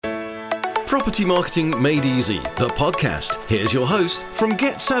Property Marketing Made Easy, the podcast. Here's your host from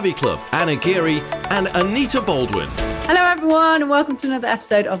Get Savvy Club, Anna Geary and Anita Baldwin. Hello everyone and welcome to another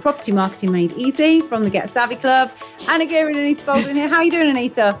episode of Property Marketing Made Easy from the Get Savvy Club. Anna Geary and Anita Baldwin here. How are you doing,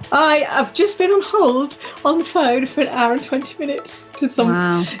 Anita? I've just been on hold on the phone for an hour and 20 minutes to some.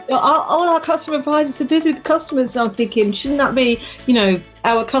 Wow. All our customer advisors are busy with the customers, and I'm thinking, shouldn't that be,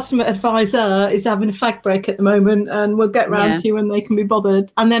 our customer advisor is having a fag break at the moment and we'll get round to you when they can be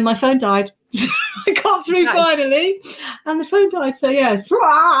bothered. And then my phone died. I got through finally and the phone died. So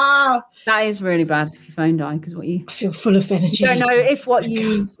that is really bad if your phone died, because I feel full of energy. You don't know if what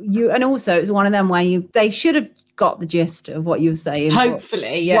you and also it's one of them where they should have got the gist of what you were saying.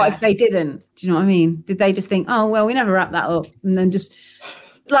 Hopefully, What if they didn't? Do you know what I mean? Did they just think, oh well, we never wrap that up, and then just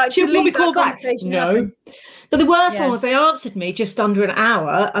should we call back? No. But the worst one was they answered me just under an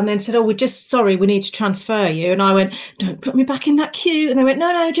hour and then said, we need to transfer you. And I went, don't put me back in that queue. And they went,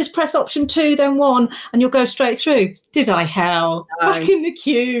 no, just press option 2, then 1, and you'll go straight through. Did I hell? No. Back in the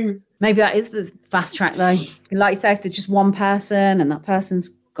queue. Maybe that is the fast track though. Like you say, if there's just one person and that person's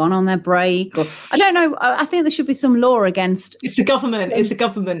gone on their break, or I don't know. I think there should be some law against. It's the government. It's the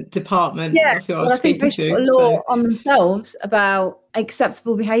government department. Yeah, that's who I was speaking to. Put a law on themselves about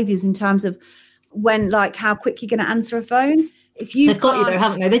acceptable behaviours in terms of when, how quick you're going to answer a phone. If they've got you there,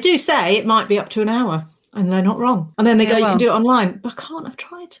 haven't they? They do say it might be up to an hour, and they're not wrong. And then they go, you can do it online. But I can't. I've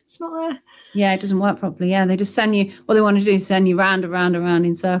tried. It's not there. Yeah, it doesn't work properly. Yeah, they just send you. What they want to do is send you round and round and round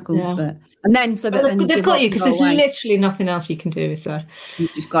in circles. Yeah. They've got you because there's literally nothing else you can do. So you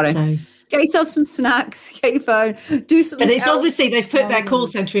just got to. Get yourself some snacks, get your phone, do something. But it's obviously they've put their call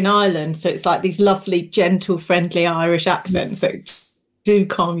centre in Ireland, so it's like these lovely, gentle, friendly Irish accents that do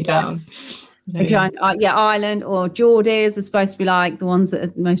calm you down. Ireland or Geordies are supposed to be like the ones that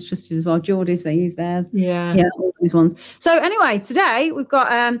are most trusted as well. Geordies, they use theirs. Yeah, all these ones. So anyway, today we've got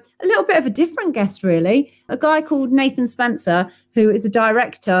a little bit of a different guest, really. A guy called Nathan Spencer, who is a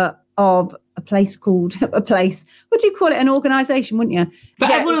director of a place. What do you call it? An organisation, wouldn't you?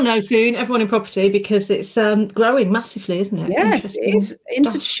 But everyone will know soon, everyone in property, because it's growing massively, isn't it? Yes, it's in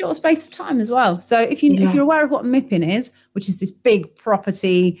such a short space of time as well. So if you're aware of what MIPIN is, which is this big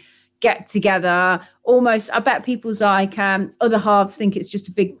property get together, almost, I bet people's other halves think it's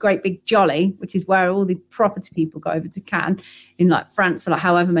just a great big jolly, which is where all the property people go over to Cannes in France for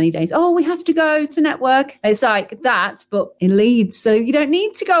however many days. Oh, we have to go to network. It's like that, but in Leeds. So you don't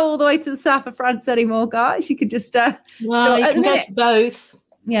need to go all the way to the south of France anymore, guys. You could just you can go to both.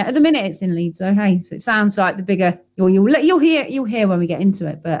 Yeah, at the minute it's in Leeds, so hey, so it sounds like the bigger. You'll hear when we get into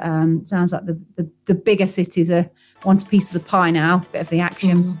it, but sounds like the bigger cities want a piece of the pie now, bit of the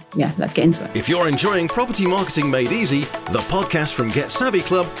action. Yeah, let's get into it. If you're enjoying Property Marketing Made Easy, the podcast from Get Savvy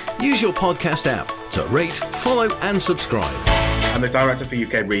Club, use your podcast app to rate, follow, and subscribe. I'm the director for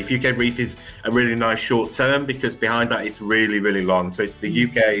UKREiiF. UKREiiF is a really nice short term because behind that it's really, really long. So it's the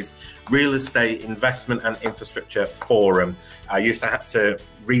UK's Real Estate Investment and Infrastructure Forum. I used to have to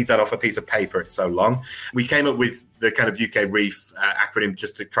read that off a piece of paper. It's so long. We came up with the kind of UKREiiF acronym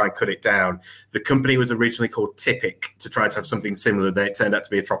just to try and cut it down. The company was originally called TIPIC to try to have something similar. Then it turned out to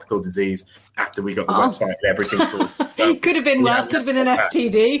be a tropical disease after we got the website and everything sorted. So, could have been worse. Could have been an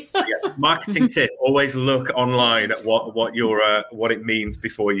STD. Marketing tip: always look online at what it means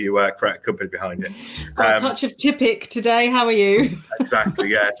before you create a company behind it. A touch of TIPIC today. How are you?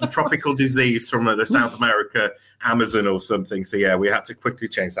 Exactly. Yeah, some tropical disease from the South America Amazon or something. So we had to quickly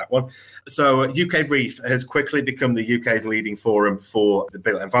change that one. So UKREiiF has quickly become the UK's leading forum for the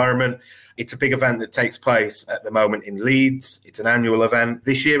built environment. It's a big event that takes place at the moment in Leeds. It's an annual event.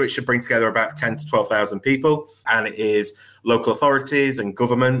 This year, it should bring together about 10 to 12,000 people, and it is local authorities and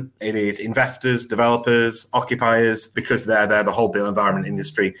government. It is investors, developers, occupiers, because they're the whole built environment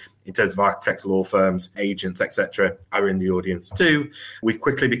industry in terms of architects, law firms, agents, etc. are in the audience too. We've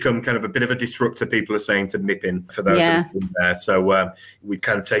quickly become kind of a bit of a disruptor, people are saying, to MIPIN for those that have been there. So we've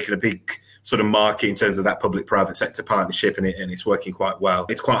kind of taken a big sort of market in terms of that public-private sector partnership, and it's working quite well.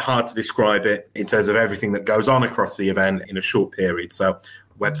 It's quite hard to describe it in terms of everything that goes on across the event in a short period. So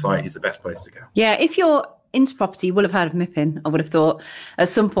website is the best place to go. Yeah, if you're into property, you will have heard of MIPIN, I would have thought, at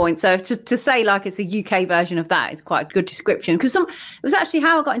some point. So to say it's a UK version of that is quite a good description. Because it was actually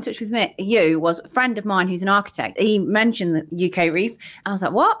how I got in touch with you was a friend of mine who's an architect. He mentioned the UKREiiF. I was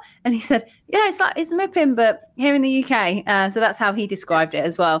like, what? And he said, yeah, it's MIPIN, but here in the UK. So that's how he described it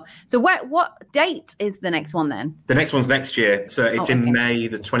as well. So what date is the next one then? The next one's next year. So it's in May,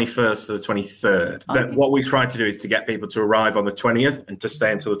 the 21st to the 23rd. But what we try to do is to get people to arrive on the 20th and to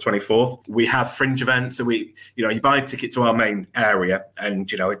stay until the 24th. We have fringe events. So we actually, you buy a ticket to our main area,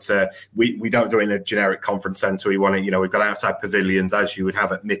 and it's we don't do it in a generic conference centre. We want to, we've got outside pavilions as you would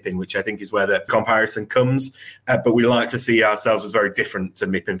have at MIPIM, which I think is where the comparison comes. But we like to see ourselves as very different to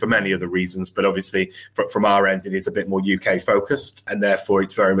MIPIM for many other reasons. But obviously, from our end, it is a bit more UK focused, and therefore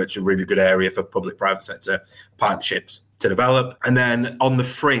it's very much a really good area for public-private sector partnerships to develop. And then on the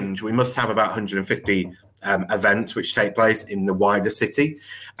fringe, we must have about 150 events which take place in the wider city,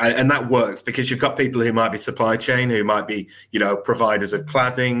 and that works because you've got people who might be supply chain, who might be providers of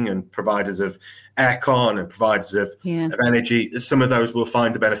cladding and providers of aircon and providers of energy. Some of those will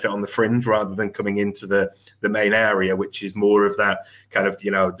find the benefit on the fringe rather than coming into the main area, which is more of that kind of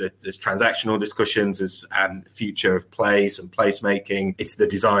there's transactional discussions, there's future of place and placemaking, it's the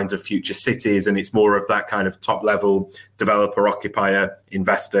designs of future cities, and it's more of that kind of top level developer, occupier,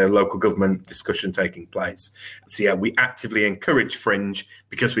 investor, local government discussion taking place. So we actively encourage fringe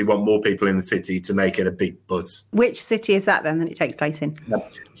because we want more people in the city to make it a big buzz. Which city is that then that it takes place in?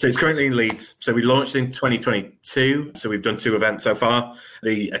 So it's currently in Leeds. So we launched in 2022. So we've done 2 events so far.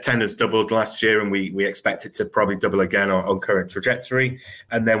 The attendance doubled last year, and we expect it to probably double again on current trajectory.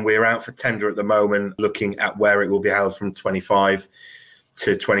 And then we're out for tender at the moment, looking at where it will be held from 25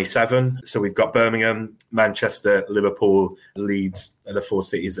 to 27. So we've got Birmingham, Manchester, Liverpool, Leeds are the 4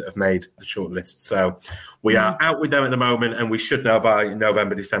 cities that have made the shortlist. So we are out with them at the moment, and we should know by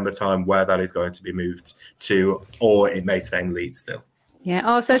November, December time where that is going to be moved to, or it may stay in Leeds still. Yeah.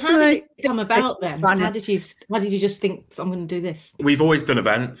 Oh, so how did it come about then? How did you just think, I'm going to do this? We've always done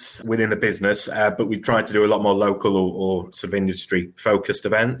events within the business, but we've tried to do a lot more local or sort of industry focused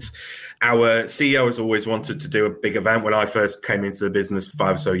events. Our CEO has always wanted to do a big event. When I first came into the business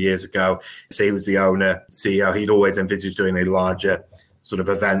 5 or so years ago, so he was the owner, CEO, he'd always envisaged doing a larger sort of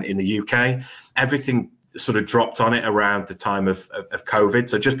event in the UK. Everything sort of dropped on it around the time of COVID.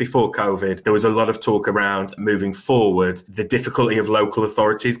 So just before COVID, there was a lot of talk around moving forward, the difficulty of local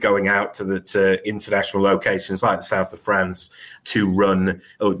authorities going out to international locations like the south of France to run,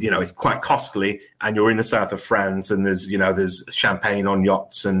 it's quite costly, and you're in the south of France and there's champagne on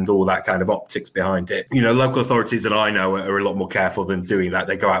yachts and all that kind of optics behind it. Local authorities that I know are a lot more careful than doing that.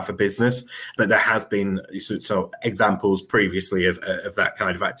 They go out for business, but there has been so examples previously of that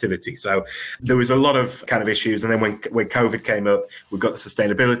kind of activity. So there was a lot of kind of issues. And then when COVID came up, we've got the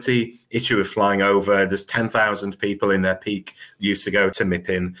sustainability issue of flying over. There's 10,000 people in their peak used to go to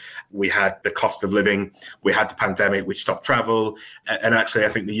MIPIM. We had the cost of living. We had the pandemic, which stopped travel. And actually, I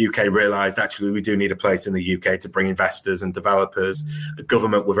think the UK realised, actually, we do need a place in the UK to bring investors and developers. The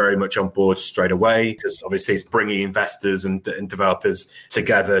government were very much on board straight away, because obviously it's bringing investors and developers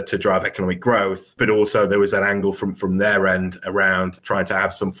together to drive economic growth. But also there was an angle from their end around trying to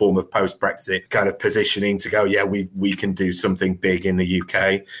have some form of post-Brexit kind of positioning to go, we can do something big in the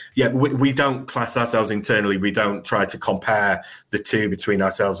UK. We don't class ourselves internally. We don't try to compare the two between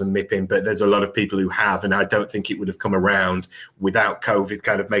ourselves and MIPIM, but there's a lot of people who have, and I don't think it would have come around without COVID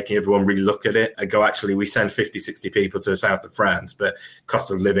kind of making everyone really look at it and go, actually, we send 50, 60 people to the south of France, but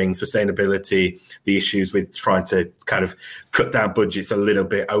cost of living, sustainability, the issues with trying to kind of cut down budgets a little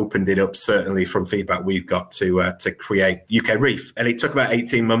bit, opened it up, certainly from feedback we've got to create UKREiiF. And it took about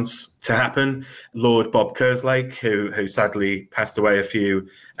 18 months to happen. Lord Bob Kerslake, who sadly passed away a few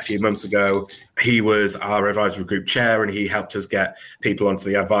months ago, he was our advisory group chair, and he helped us get people onto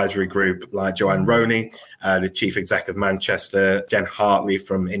the advisory group like Joanne Roney, the chief exec of Manchester, Jen Hartley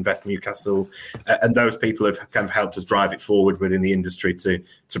from Invest Newcastle, and those people have kind of helped us drive it forward within the industry to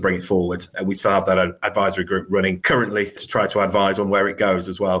bring it forward. And we still have that advisory group running currently to try to advise on where it goes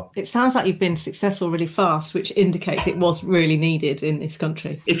as well. It sounds like you've been successful really fast, which indicates it was really needed in this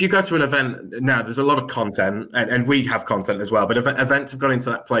country. If you go to an event now, there's a lot of content, and we have content as well, but events have gone into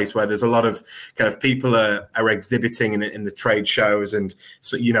that place where there's a lot of kind of people are exhibiting in the trade shows, and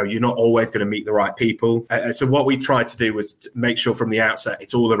so you're not always going to meet the right people. So what we tried to do was to make sure from the outset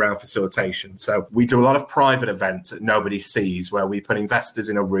it's all around facilitation. So we do a lot of private events that nobody sees, where we put investors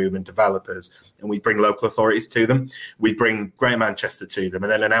in a room and developers, and we bring local authorities to them. We bring Greater Manchester to them,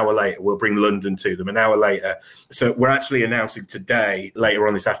 and then an hour later we'll bring London to them, an hour later. So we're actually announcing today, later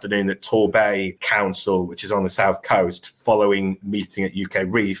on this afternoon, that Torbay Council, which is on the south coast, following meeting at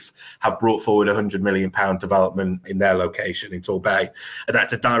UKREiiF, have brought forward £100 million development in their location in Torbay. And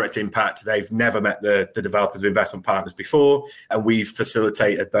that's a direct impact. They've never met the developers and investment partners before, and we've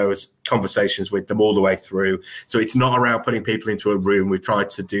facilitated those conversations with them all the way through. So it's not around putting people into a room. We've tried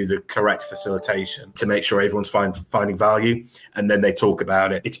to do the correct facilitation to make sure everyone's finding value, and then they talk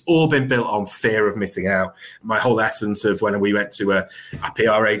about it. It's all been built on fear of missing out. My whole essence of when we went to a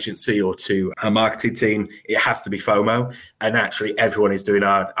PR agency or to a marketing team, it has to be FOMO, and actually everyone is doing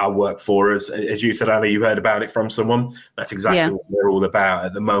our work for us. as you said, Anna, you heard about it from someone. That's exactly what we're all about.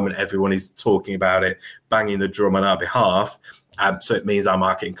 At the moment, everyone is talking about it, banging the drum on our behalf. So it means our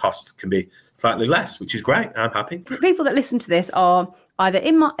marketing costs can be slightly less, which is great. I'm happy. People that listen to this are either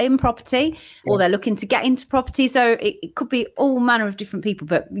in property or they're looking to get into property. So it could be all manner of different people,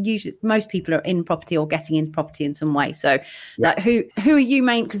 but usually most people are in property or getting into property in some way. So like who are you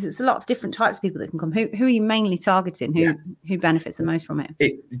because it's a lot of different types of people that can come. Who are you mainly targeting? Who benefits the most from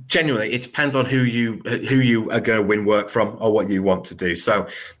it? Genuinely, it depends on who you are going to win work from or what you want to do. So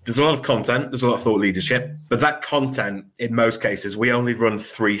there's a lot of content, there's a lot of thought leadership, but that content, in most cases, we only run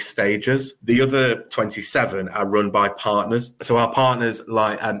 3 stages. The other 27 are run by partners. So our partners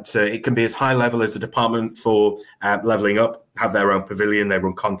it can be as high level as a department for leveling up, have their own pavilion. They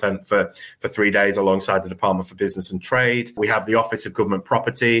run content for 3 days alongside the Department for Business and Trade. We have the Office of Government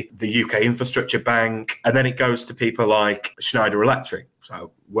Property, the UK Infrastructure Bank, and then it goes to people like Schneider Electric.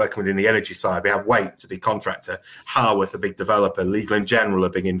 So working within the energy side, we have Waite, to be contractor, Harworth, a big developer, Legal & General, a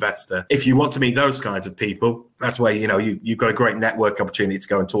big investor. If you want to meet those kinds of people, that's where, you've got a great network opportunity to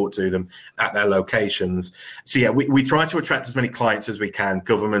go and talk to them at their locations. So we try to attract as many clients as we can,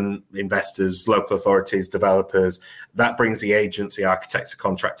 government, investors, local authorities, developers. That brings the agency, architects,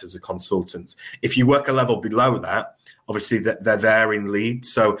 contractors, and consultants. If you work a level below that, obviously they're there in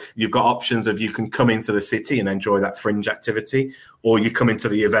Leeds. So you've got options of you can come into the city and enjoy that fringe activity, or you come into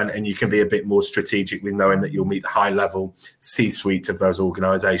the event and you can be a bit more strategic with knowing that you'll meet the high level C-suite of those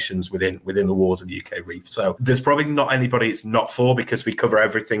organisations within the walls of UKREiiF. So there's probably not anybody it's not for, because we cover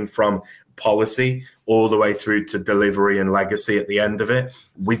everything from policy all the way through to delivery and legacy at the end of it.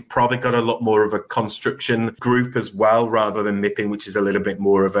 We've probably got a lot more of a construction group as well, rather than MIPIM, which is a little bit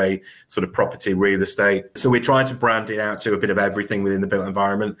more of a sort of property real estate. So we're trying to brand it out to a bit of everything within the built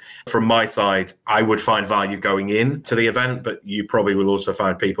environment. From my side, I would find value going in to the event, but you probably will also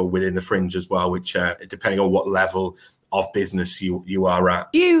find people within the fringe as well, which depending on what level of business you are at.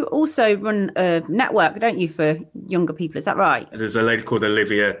 You also run a network, don't you, for younger people? Is that right? There's a lady called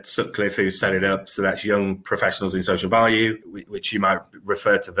Olivia Sutcliffe who set it up. So that's Young Professionals in Social Value, which you might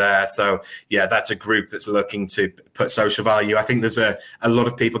refer to there. So that's a group that's looking to put social value. I think there's a lot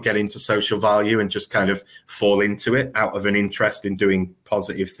of people get into social value and just kind of fall into it out of an interest in doing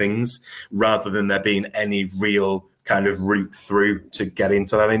positive things, rather than there being any real kind of route through to get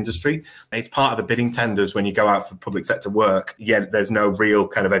into that industry. It's part of the bidding tenders when you go out for public sector work, yet there's no real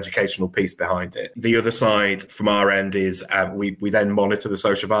kind of educational piece behind it. The other side from our end is we then monitor the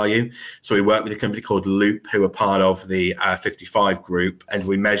social value. So we work with a company called Loop, who are part of the 55 group, and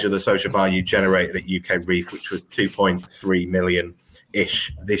we measure the social value generated at UKREiiF, which was 2.3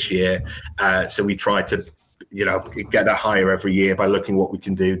 million-ish this year. So we try to get that higher every year by looking what we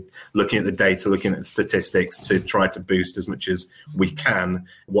can do, looking at the data, looking at the statistics to try to boost as much as we can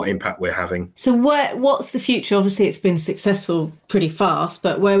what impact we're having. So what's the future? Obviously, it's been successful pretty fast,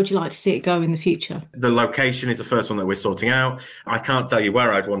 but where would you like to see it go in the future? The location is the first one that we're sorting out. I can't tell you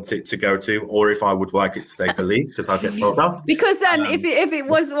where I'd want it to go to, or if I would like it to stay to Leeds, because I'll get told off. Because then if it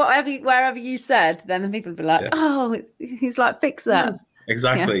was wherever you said, then the people would be like, he's like, fix that.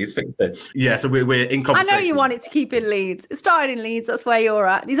 Exactly, he's fixed it. Yeah, so we're in conversation. I know you want it to keep in Leeds. It started in Leeds, that's where you're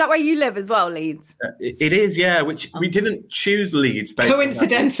at. Is that where you live as well, Leeds? It is, yeah, which we didn't choose Leeds.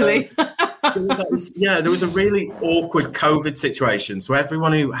 Coincidentally. There was a really awkward COVID situation. So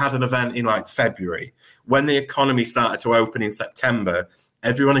everyone who had an event in like February, when the economy started to open in September,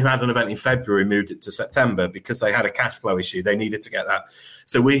 everyone who had an event in February moved it to September because they had a cash flow issue. They needed to get that.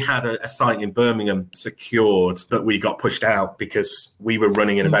 So we had a site in Birmingham secured, but we got pushed out because we were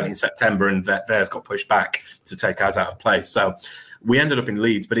running an event in September and theirs got pushed back to take ours out of place. So we ended up in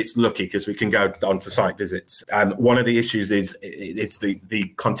Leeds, but it's lucky because we can go on to site visits. One of the issues is it's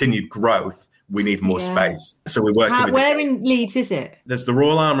the continued growth. We need more space. So we're working with... Where in Leeds is it? There's the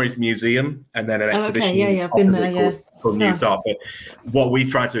Royal Armouries Museum and then an exhibition I've been there, called New Dot. But what we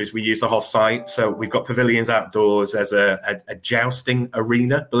try to do is we use the whole site. So we've got pavilions outdoors. There's a jousting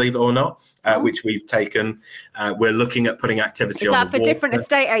arena, believe it or not, which we've taken. We're looking at putting activity on the Is that for different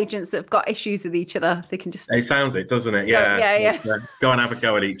estate agents that have got issues with each other? They can just... It sounds it, doesn't it? Yeah. Go and have a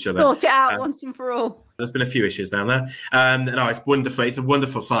go at each other. Sort it out once and for all. There's been a few issues down there. No, it's wonderful. It's a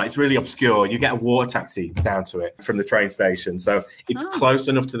wonderful site. It's really obscure. You get a water taxi down to it from the train station. So it's close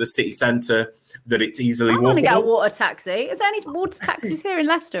enough to the city centre that it's easily walkable. I want to get a water taxi. Is there any water taxis here in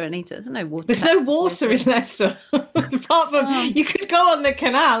Leicester, Anita? There's no water. There's no water in Leicester. Apart from you could go on the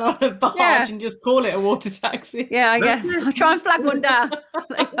canal on a barge and just call it a water taxi. Yeah, I guess. I'll try and flag one down.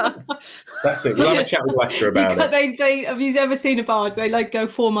 That's it. We'll have a chat with Leicester about it. They have you ever seen a barge? They go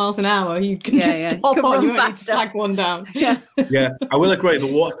 4 miles an hour. You can just hop on on, you faster. flag one down. Yeah. Yeah, I will agree. The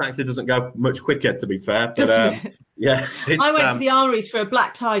water taxi doesn't go much quicker, to be fair. But yeah, I went to the Armories for a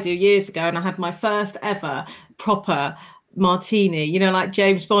black tie years ago, and I had my first ever proper martini, you know, like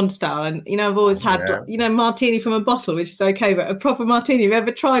James Bond style. And, you know, I've always had, you know, martini from a bottle, which is okay, but a proper martini, have you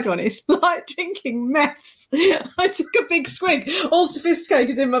ever tried one? It's like drinking mess. I took a big swig, all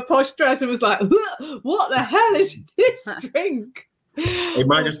sophisticated in my posh dress, and was like, what the hell is this drink? It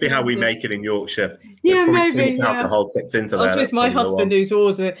might just be how we make it in Yorkshire. Yeah, There's maybe. too much alcohol tipped into I was there. with my husband, who's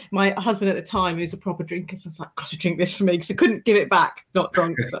always my husband at the time, who's a proper drinker. So I was like, got to drink this for me, because I couldn't give it back, not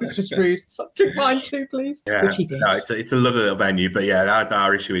drunk. So that's just rude. So drink mine too, please. Yeah, which he did. No, it's a lovely little venue, but yeah,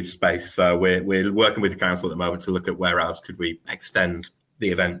 our issue is space. So we're working with the council at the moment to look at where else could we extend the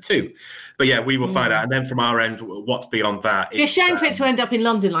event too. But yeah, we will find out. And then from our end, what's beyond that? It's a shame for it to end up in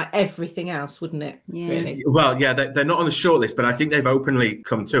London like everything else, wouldn't it? Yeah. Really? Well, yeah, they're not on the shortlist, but I think they've openly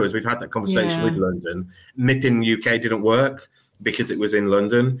come to us. We've had that conversation with London. MIP in UK didn't work because it was in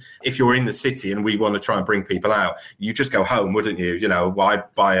London. If you're in the city and we want to try and bring people out, you just go home, wouldn't you? You know, why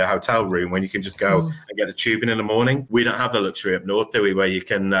buy a hotel room when you can just go and get a tube in the morning? We don't have the luxury up north, do we, where you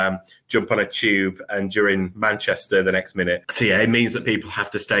can jump on a tube and you're in Manchester the next minute. So yeah, it means that people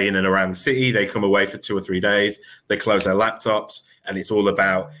have to stay in and around the city. They come away for 2 or 3 days. They close their laptops, and it's all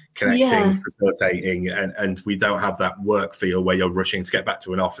about connecting, facilitating, and we don't have that work feel where you're rushing to get back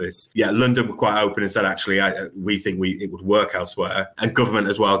to an office. Yeah, London were quite open and said, actually, we think it would work elsewhere. And government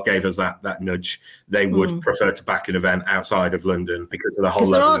as well gave us that nudge. They would prefer to back an event outside of London because of the whole.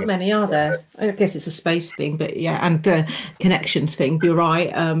 Because there aren't many, are there? I guess it's a space thing, but yeah, and connections thing. You're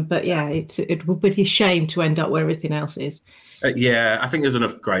right, but yeah, it would be a shame to end up where everything else is. Yeah, I think there's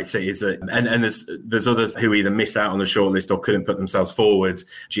enough great cities that, and there's others who either missed out on the shortlist or couldn't put themselves forward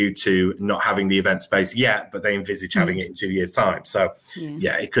due to not having the event space yet, but they envisage having it in 2 years' time. So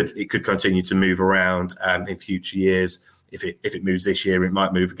yeah, it could continue to move around in future years. If it moves this year, it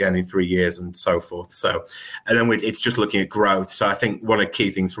might move again in 3 years and so forth. So, and then it's just looking at growth. So I think one of the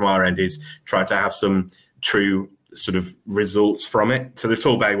key things from our end is trying to have some true sort of results from it. So the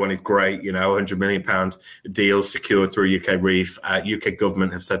Torbay one is great, you know, £100 million deal secured through UKREiiF. UK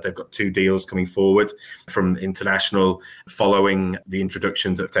government have said they've got 2 deals coming forward from international following the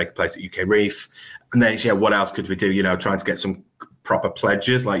introductions that have taken place at UKREiiF. And then, yeah, what else could we do? You know, trying to get some proper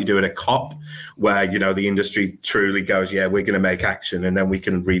pledges like you do at a COP where, you know, the industry truly goes, yeah, we're going to make action, and then we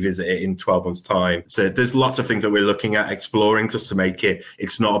can revisit it in 12 months time. So there's lots of things that we're looking at exploring just to make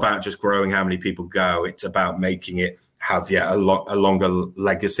it's not about just growing how many people go. It's about making it have, a longer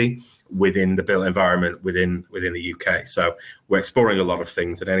legacy within the built environment within the UK. So we're exploring a lot of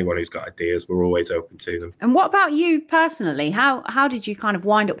things, and anyone who's got ideas, we're always open to them. And what about you personally? How did you kind of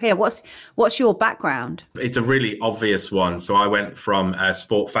wind up here? What's your background? It's a really obvious one. So I went from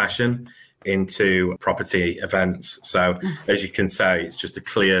sport fashion into property events. So as you can say, it's just a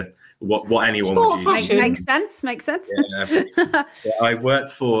clear what anyone would use. Makes sense. Yeah. I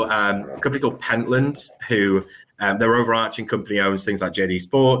worked for a company called Pentland, who their overarching company owns things like JD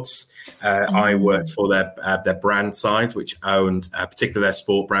Sports. I worked for their brand side, which owned particularly their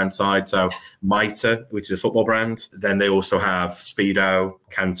sport brand side. So Mitre, which is a football brand. Then they also have Speedo,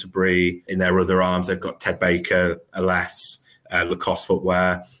 Canterbury. In their other arms, they've got Ted Baker, Alas, Lacoste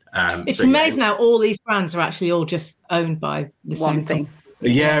footwear. It's amazing how all these brands are actually all just owned by the same thing.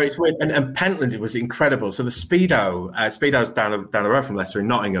 Yeah, it's weird. And Pentland was incredible. So the Speedo's down the road from Leicester in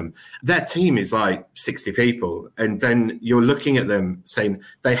Nottingham. Their team is like 60 people. And then you're looking at them saying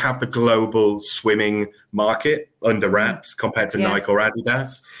they have the global swimming market under wraps compared to Nike or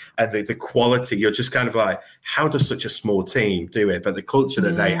Adidas. And the quality, you're just kind of like, how does such a small team do it? But the culture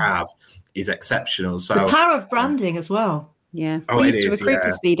that they have is exceptional. So the power of branding as well. Yeah. We used to recruit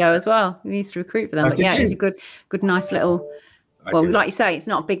for Speedo as well. We used to recruit for them. But yeah, it's a good, nice little... Well, like you say, it's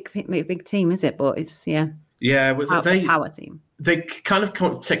not a big team, is it? But it's power team. They kind of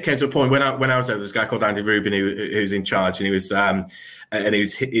came to a point when I was there. There's a guy called Andy Rubin who's in charge, and he was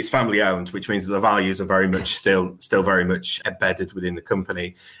his family owned, which means the values are very much still very much embedded within the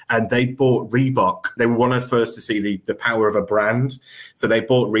company. And they bought Reebok. They were one of the first to see the power of a brand. So they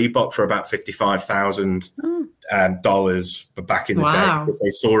bought Reebok for about $55,000 back in the day, because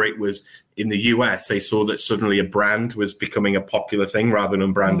they saw it was. In the US, they saw that suddenly a brand was becoming a popular thing rather than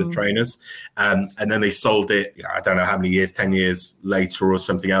unbranded trainers. And then they sold it, I don't know how many years, 10 years later or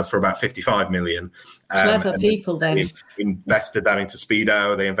something else, for about 55 million. Clever people then. They invested that into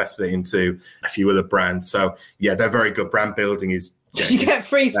Speedo. They invested it into a few other brands. So, yeah, they're very good. Brand building is... You get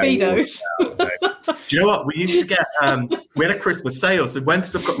free Speedos. Do you know what? We used to get... we had a Christmas sale, so when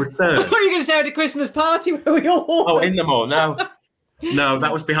stuff got returned... I thought you were going to say at a Christmas party where we all... Oh, in the mall, no. No,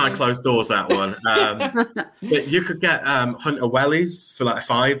 that was behind closed doors, that one. But you could get Hunter Wellies for like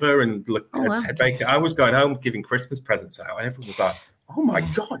 £5 and look at Ted Baker. I was going home giving Christmas presents out, and everyone was like, "Oh my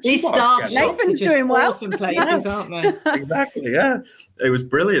God!" These staff Nathan's doing well. Awesome places, aren't they? Exactly. Yeah, it was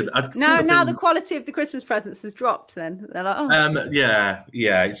brilliant. Now the quality of the Christmas presents has dropped. Then they're like, "Oh,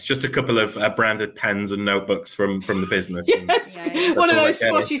 yeah. It's just a couple of branded pens and notebooks from the business. Yes. One of those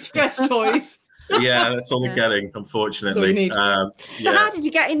squashy stress toys. Yeah, that's all they're getting, unfortunately. So how did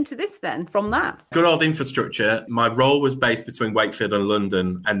you get into this then from that? Good old infrastructure. My role was based between Wakefield and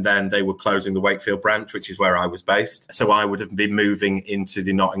London, and then they were closing the Wakefield branch, which is where I was based. So I would have been moving into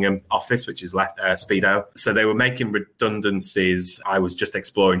the Nottingham office, which is Speedo. So they were making redundancies. I was just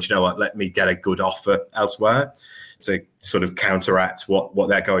exploring, you know what, let me get a good offer elsewhere to sort of counteract what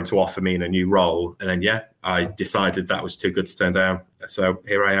they're going to offer me in a new role. And then, I decided that was too good to turn down. So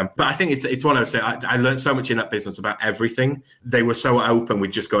here I am. But I think it's one of those things. I learned so much in that business about everything. They were so open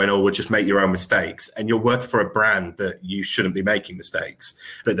with just going, we'll just make your own mistakes. And you're working for a brand that you shouldn't be making mistakes.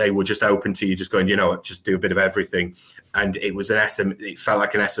 But they were just open to you just going, you know what, just do a bit of everything. And it was it felt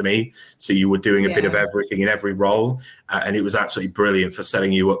like an SME. So you were doing a bit of everything in every role. And it was absolutely brilliant for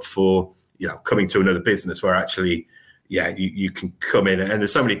setting you up for, coming to another business where actually, you can come in, and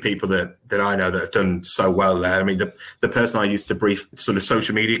there's so many people that I know that have done so well there. I mean, the person I used to brief sort of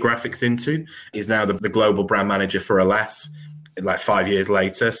social media graphics into is now the global brand manager for Alas, like 5 years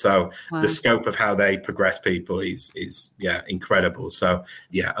later. So the scope of how they progress people is incredible. So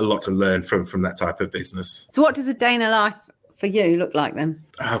a lot to learn from that type of business. So what does a day in a life for you look like then?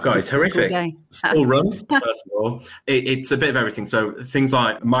 Oh God, it's horrific. School run, first of all. It's a bit of everything. So things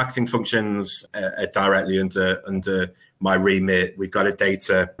like marketing functions are directly under my remit. We've got a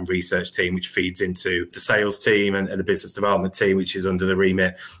data and research team which feeds into the sales team and the business development team, which is under the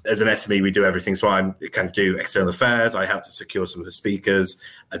remit. As an SME, we do everything. So I kind of do external affairs. I help to secure some of the speakers.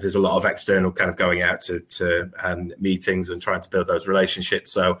 There's a lot of external kind of going out to meetings and trying to build those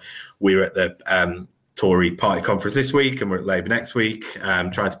relationships. So we were at the Tory party conference this week, and we're at Labour next week,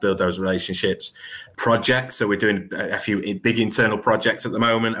 trying to build those relationships. Projects, so we're doing a few big internal projects at the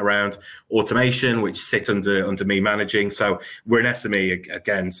moment around automation, which sit under me managing. So we're an SME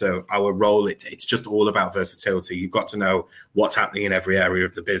again, so our role, it's just all about versatility. You've got to know what's happening in every area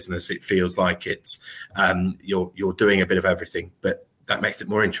of the business. It feels like it's you're doing a bit of everything, but that makes it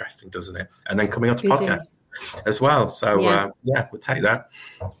more interesting, doesn't it? And then coming on to podcasts as well. So we'll take that.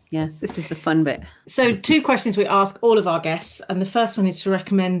 Yeah, this is the fun bit. So 2 questions we ask all of our guests. And the first one is to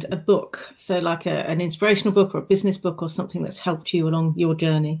recommend a book. So like an inspirational book or a business book or something that's helped you along your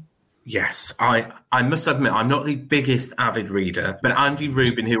journey. Yes, I must admit, I'm not the biggest avid reader, but Andy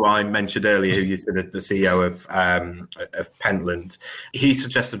Rubin, who I mentioned earlier, who used to be the CEO of Pentland, he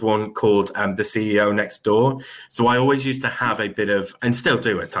suggested one called The CEO Next Door. So I always used to have a bit of, and still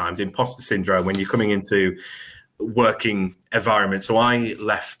do at times, imposter syndrome when you're coming into working environment. So I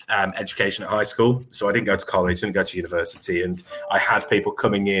left education at high school. So I didn't go to college, didn't go to university. And I had people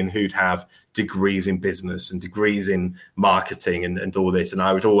coming in who'd have degrees in business and degrees in marketing and all this. And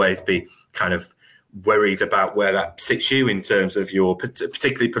I would always be kind of worried about where that sits you in terms of your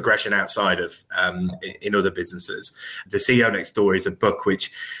particularly progression outside of in other businesses. The CEO Next Door is a book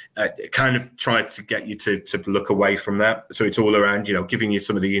which kind of tries to get you to look away from that. So it's all around, giving you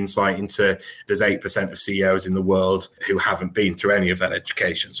some of the insight into there's 8% of CEOs in the world who haven't been through any of that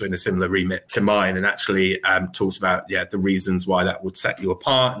education. So in a similar remit to mine, and actually talks about the reasons why that would set you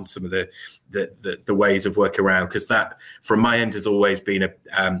apart and some of the ways of working around, because that from my end has always been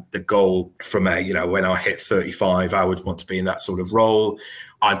the goal for me. When I hit 35, I would want to be in that sort of role.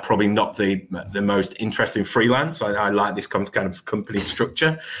 I'm probably not the most interesting freelance. I like this kind of company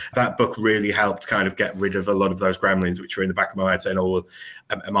structure. That book really helped kind of get rid of a lot of those gremlins which were in the back of my head saying,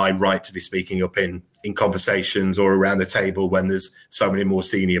 am I right to be speaking up in conversations or around the table when there's so many more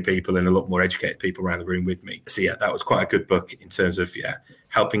senior people and a lot more educated people around the room with me? So that was quite a good book in terms of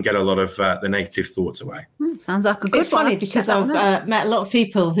helping get a lot of the negative thoughts away. Sounds like a good one. It's funny because I've met a lot of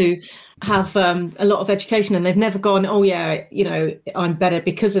people who have a lot of education and they've never gone, I'm better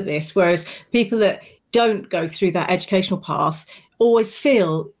because of this. Whereas people that don't go through that educational path always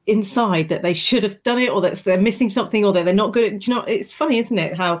feel inside that they should have done it, or that they're missing something, or that they're not good at. Do you know, it's funny, isn't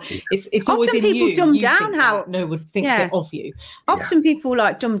it? How it's always in you. Often people dumb down how no one would think it of you. Often people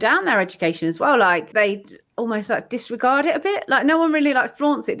dumb down their education as well. Like they almost disregard it a bit. Like no one really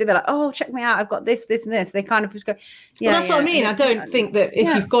flaunts it, do they? Like, oh, check me out, I've got this, this, and this. They kind of just go, well, that's what I mean. I don't think that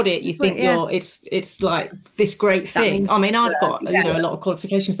if you've got it, you think it's like this great thing. I mean, I've got a lot of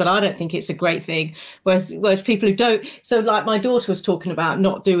qualifications, but I don't think it's a great thing. Whereas people who don't, so like my daughter was talking about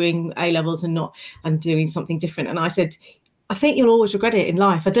not doing A levels and doing something different, and I said, I think you'll always regret it in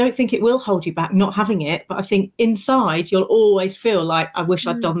life. I don't think it will hold you back not having it, but I think inside you'll always feel like, I wish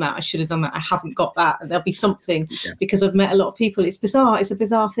I'd done that. I should have done that. I haven't got that. And there'll be something because I've met a lot of people. It's bizarre. It's a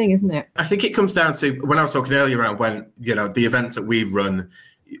bizarre thing, isn't it? I think it comes down to when I was talking earlier around when, the events that we run,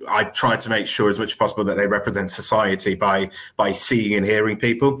 I try to make sure as much as possible that they represent society by seeing and hearing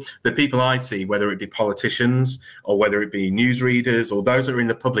people. The people I see, whether it be politicians or whether it be newsreaders or those that are in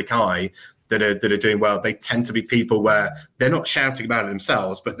the public eye, that are doing well, they tend to be people where they're not shouting about it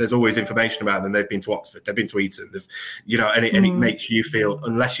themselves, but there's always information about them. They've been to Oxford, they've been to Eton, and it makes you feel,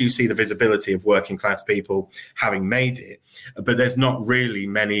 unless you see the visibility of working class people having made it, but there's not really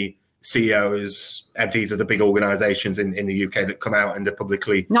many CEOs, MDs of the big organisations in the UK that come out and are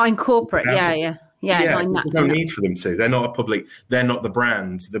publicly not in corporate. Yeah. There's no need for them to. They're not a public. They're not the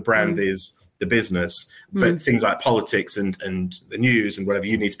brand. The brand is the business. But things like politics and the news and whatever,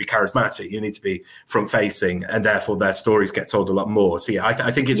 you need to be charismatic. You need to be front facing, and therefore their stories get told a lot more. So I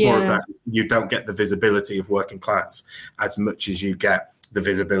think it's more of that. You don't get the visibility of working class as much as you get the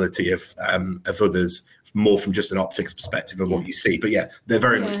visibility of others, more from just an optics perspective of what you see. But they're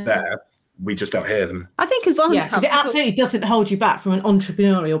very much there. We just don't hear them. I think as well. Yeah, because it absolutely doesn't hold you back from an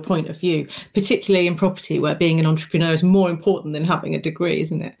entrepreneurial point of view, particularly in property, where being an entrepreneur is more important than having a degree,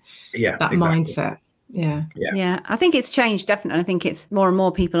 isn't it? Yeah, that mindset. Yeah. I think it's changed, definitely. I think it's more and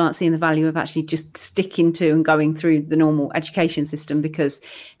more people aren't seeing the value of actually just sticking to and going through the normal education system, because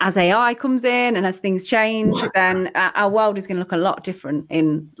as AI comes in and as things change, then our world is going to look a lot different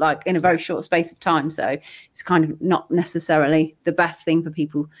in a very short space of time. So it's kind of not necessarily the best thing for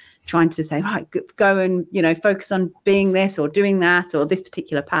people trying to say, right, go and, focus on being this or doing that or this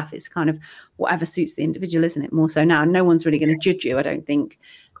particular path. It's kind of whatever suits the individual, isn't it? More so now. No one's really going to judge you, I don't think,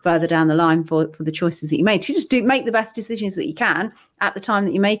 further down the line for the choices that you made. You just make the best decisions that you can at the time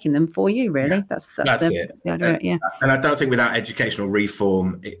that you're making them for you, really. Yeah, that's the idea. And I don't think without educational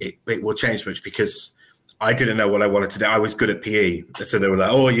reform it will change much, because I didn't know what I wanted to do. I was good at PE. So they were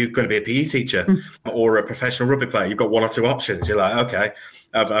like, oh, you're going to be a PE teacher or a professional rugby player. You've got one or two options. You're like, okay,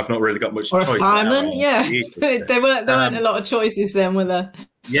 I've not really got much choice. Or a fireman, there weren't a lot of choices then, were there?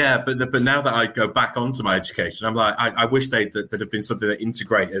 Yeah, but now that I go back onto my education, I'm like, I wish that have been something that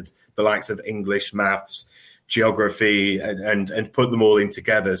integrated the likes of English, maths, geography, and put them all in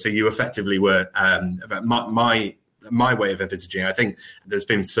together. So you effectively were my way of envisaging, I think there's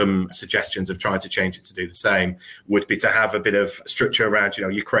been some suggestions of trying to change it to do the same, would be to have a bit of structure around,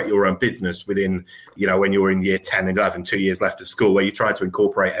 you create your own business within, when you're in year 10 and 11, 2 years left of school, where you try to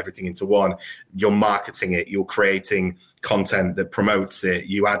incorporate everything into one. You're marketing it, you're creating content that promotes it,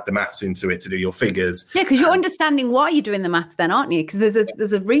 you add the maths into it to do your figures. Yeah, because you're understanding why you're doing the maths then, aren't you? Because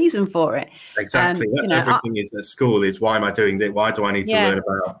there's a reason for it. Exactly. That's everything is at school is, why am I doing that? Why do I need to learn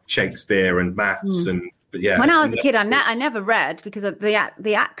about Shakespeare and maths? But when I was a kid, I never read, because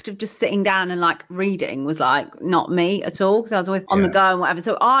the act of just sitting down and reading was not me at all, because I was always on the go and whatever.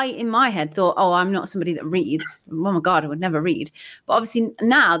 So I, in my head, thought, oh, I'm not somebody that reads. Oh my God, I would never read. But obviously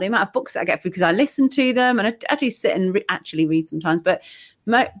now the amount of books that I get through, because I listen to them and I do sit and actually read sometimes, but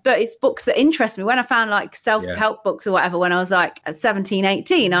it's books that interest me. When I found self-help books or whatever, when I was at 17,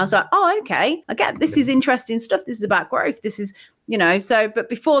 18, I was like, oh, okay, I get this is interesting stuff. This is about growth. This is, but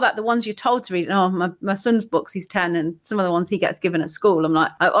before that, the ones you're told to read, my son's books, he's 10, and some of the ones he gets given at school, I'm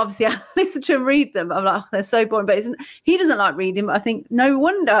like, obviously I listen to him read them. I'm like, they're so boring, but he doesn't like reading, but I think no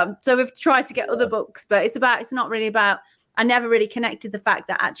wonder. So we've tried to get other books, but it's not really about, I never really connected the fact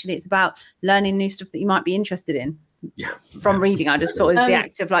that actually it's about learning new stuff that you might be interested in. From reading, I just thought it was the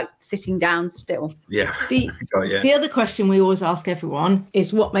act of sitting down still. The other question we always ask everyone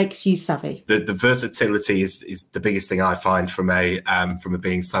is, what makes you savvy? The versatility is the biggest thing I find from a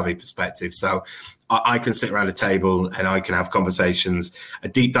being savvy perspective. So I can sit around a table and I can have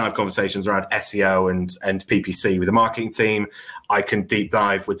deep dive conversations around SEO and PPC with the marketing team. I can deep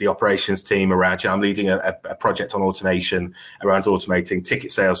dive with the operations team around, I'm leading a project on automation around automating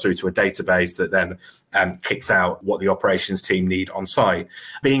ticket sales through to a database that then kicks out what the operations team need on site.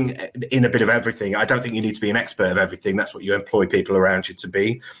 Being in a bit of everything, I don't think you need to be an expert of everything. That's what you employ people around you to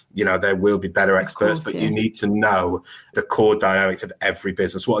be. There will be better experts, but you need to know the core dynamics of every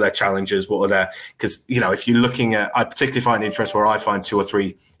business. What are their challenges? What are their, because, if you're looking at, I particularly find interest where I find 2 or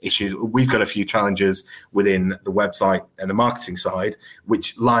 3 issues. We've got a few challenges within the website and the marketing side,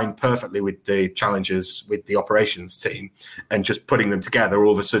 which line perfectly with the challenges with the operations team, and just putting them together,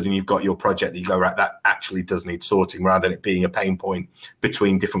 all of a sudden you've got your project that you go, right, that actually does need sorting, rather than it being a pain point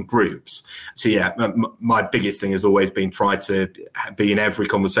between different groups. So my biggest thing has always been try to be in every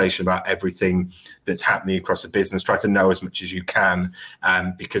conversation about everything that's happening across the business. Try to know as much as you can,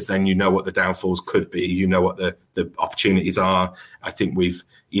 because then you know what the downfalls could be, you know what the the opportunities are. I think we've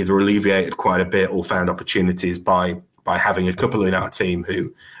either alleviated quite a bit or found opportunities by having a couple in our team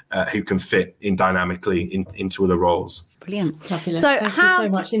who can fit in dynamically into other roles. Brilliant. Fabulous. So Thank you so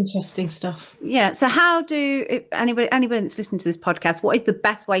much interesting stuff. Yeah. So how do anybody that's listening to this podcast, what is the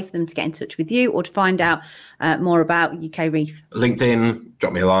best way for them to get in touch with you or to find out more about UKREiiF? LinkedIn,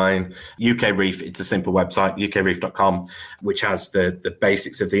 drop me a line. UKREiiF, it's a simple website, ukreif.com, which has the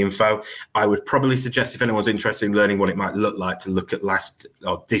basics of the info. I would probably suggest if anyone's interested in learning what it might look like to look at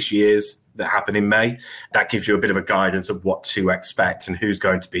this year's that happened in May. That gives you a bit of a guidance of what to expect and who's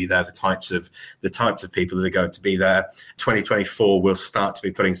going to be there, the types of people that are going to be there. 2024 we'll start to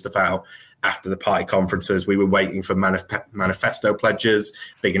be putting stuff out after the party conferences. We were waiting for manifesto pledges,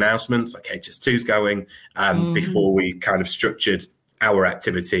 big announcements like HS2's going before we kind of structured our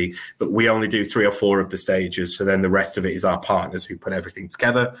activity, but we only do 3 or 4 of the stages. So then the rest of it is our partners who put everything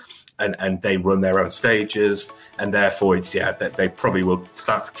together and they run their own stages. And therefore that they probably will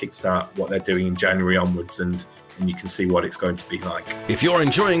start to kickstart what they're doing in January onwards, and you can see what it's going to be like. If you're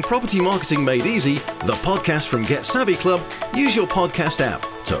enjoying Property Marketing Made Easy, the podcast from Get Savvy Club, use your podcast app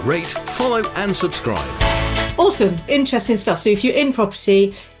to rate, follow and subscribe. Awesome. Interesting stuff. So if you're in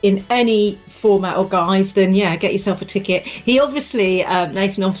property in any format or guise, then get yourself a ticket.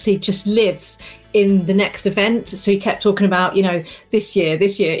 Nathan obviously just lives in the next event. So he kept talking about, this year,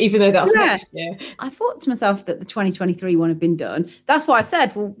 even though that's next year. I thought to myself that the 2023 one had been done. That's why I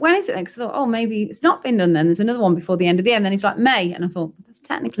said, well, when is it then? Because I thought, maybe it's not been done then. There's another one before the end of the year. And then he's like, May. And I thought, that's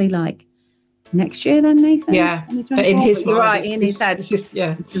technically like next year then, Nathan? Yeah. But in his mind, right, in his head. He's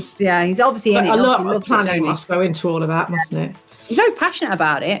obviously in it. A lot of planning must go into all of that, mustn't it? He's very passionate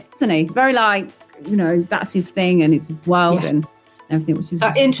about it, isn't he? Very that's his thing and it's wild and everything, which is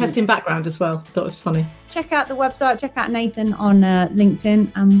interesting background as well. Thought it was funny. Check out the website, check out Nathan on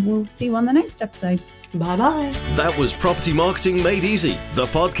LinkedIn, and we'll see you on the next episode. Bye-bye. That was Property Marketing Made Easy, the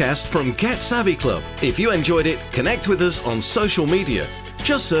podcast from Get Savvy Club. If you enjoyed it, connect with us on social media.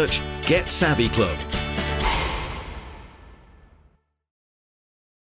 Just search Get Savvy Club.